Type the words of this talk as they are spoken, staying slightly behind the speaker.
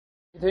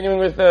Continuing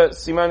with the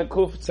Siman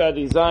Kuf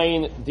Tzadi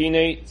Zayin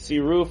Dine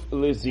Tziruf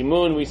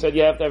Lezimun, we said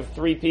you have to have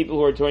three people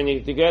who are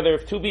joining together.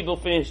 If two people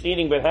finished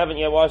eating but haven't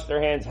yet washed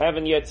their hands,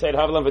 haven't yet said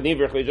Havalam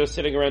V'Nivrich, they're just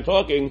sitting around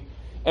talking,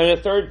 and a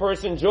third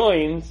person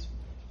joins,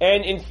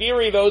 and in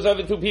theory those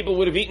other two people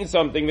would have eaten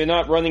something, they're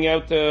not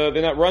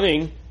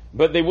running,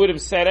 but they would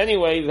have said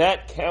anyway,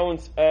 that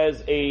counts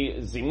as a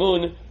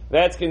Zimun.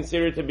 That's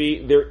considered to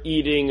be they're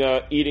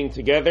eating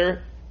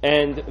together,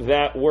 and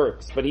that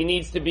works. But he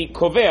needs to be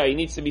kovea, he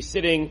needs to be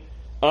sitting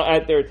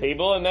at their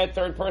table, and that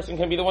third person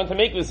can be the one to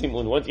make the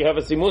zimun. Once you have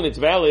a zimun, it's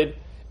valid.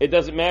 It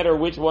doesn't matter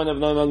which one of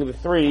them among the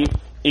three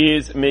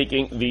is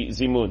making the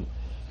zimun.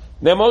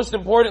 Now, most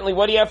importantly,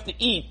 what do you have to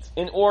eat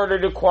in order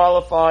to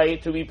qualify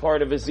to be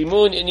part of a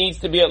zimun? It needs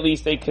to be at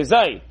least a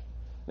kazait.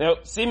 Now,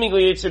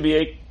 seemingly it should be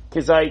a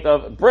kazait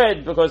of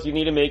bread, because you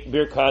need to make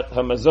birkat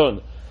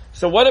hamazon.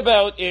 So what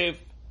about if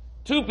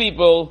two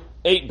people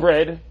ate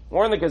bread,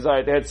 or in the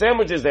kazait, they had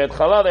sandwiches, they had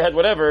challah, they had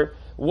whatever?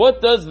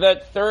 What does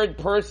that third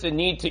person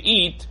need to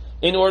eat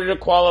in order to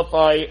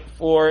qualify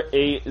for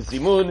a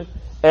zimun?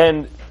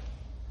 And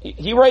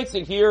he writes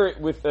it here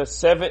with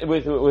groups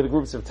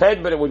of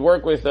 10, but it would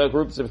work with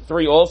groups of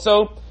 3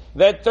 also.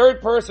 That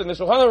third person, the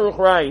Shulchan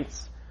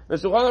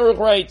Aruch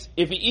writes,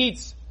 if he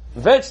eats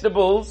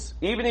vegetables,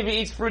 even if he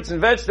eats fruits and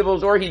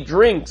vegetables, or he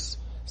drinks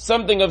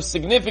something of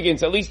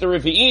significance, at least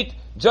if he eat,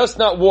 just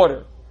not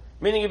water.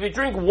 Meaning if you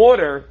drink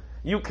water,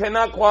 you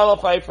cannot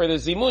qualify for the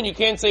zimun. You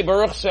can't say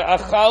Baruch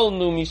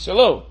she'achalnu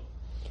mishalo.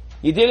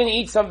 You didn't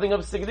eat something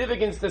of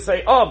significance to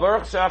say, oh,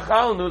 Baruch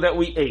she'achalnu, that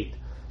we ate.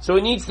 So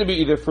it needs to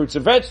be either fruits or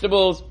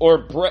vegetables, or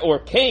bread, or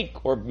cake,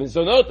 or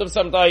mizonot of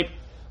some type.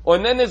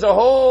 And then there's a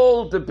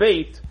whole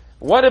debate.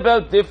 What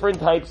about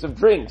different types of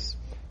drinks?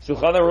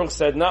 Shulchan Aruch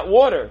said not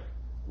water.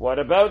 What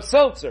about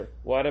seltzer?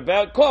 What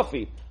about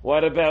coffee?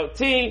 What about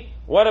tea?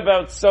 What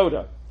about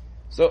soda?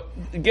 So,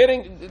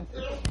 getting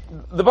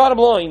the bottom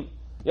line,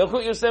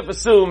 Yalkut Yosef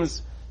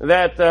assumes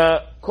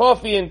that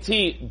coffee and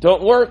tea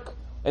don't work,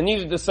 and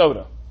neither does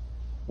soda.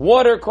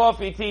 Water,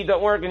 coffee, tea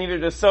don't work, and neither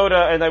does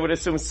soda, and I would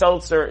assume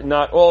seltzer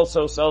not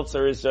also.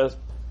 Seltzer is just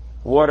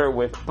water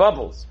with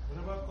bubbles.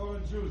 What about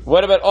orange juice?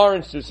 What about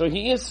orange juice? So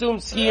he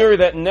assumes here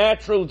that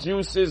natural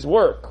juices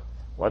work.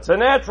 What's a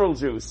natural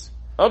juice?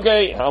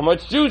 Okay, how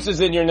much juice is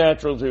in your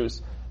natural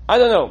juice? I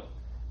don't know.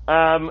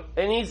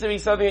 It needs to be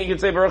something that you can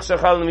say, Baruch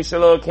Shechal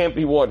Mishalo, it can't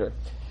be water.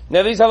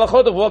 Now these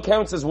halachot of what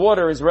counts as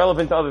water is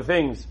relevant to other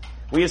things.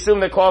 We assume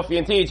that coffee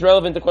and tea, it's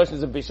relevant to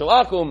questions of Bishul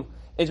Akum,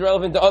 it's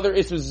relevant to other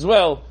issues as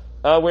well,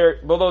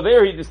 where below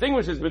there he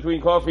distinguishes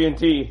between coffee and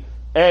tea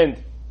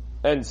and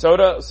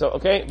soda, so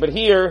okay, but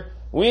here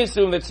we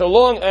assume that so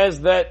long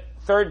as that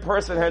third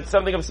person had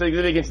something of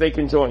significance, they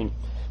can join.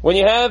 When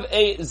you have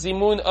a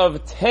zimun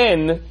of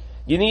 10,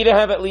 you need to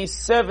have at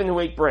least 7 who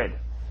ate bread.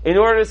 In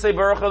order to say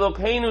Baruch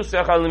Elokeinu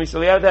Shechal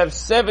Mishalo, you have to have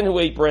 7 who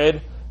ate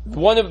bread.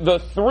 One of the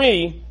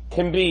 3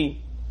 can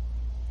be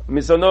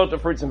mizonot, or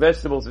fruits and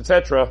vegetables,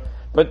 etc.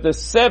 But the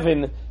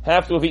 7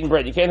 have to have eaten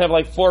bread. You can't have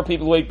like 4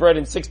 people who ate bread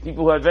and 6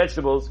 people who had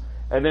vegetables,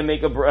 and then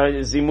make a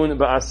zimun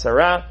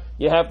ba'asara.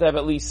 You have to have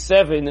at least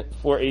 7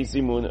 for a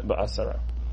zimun ba'asara.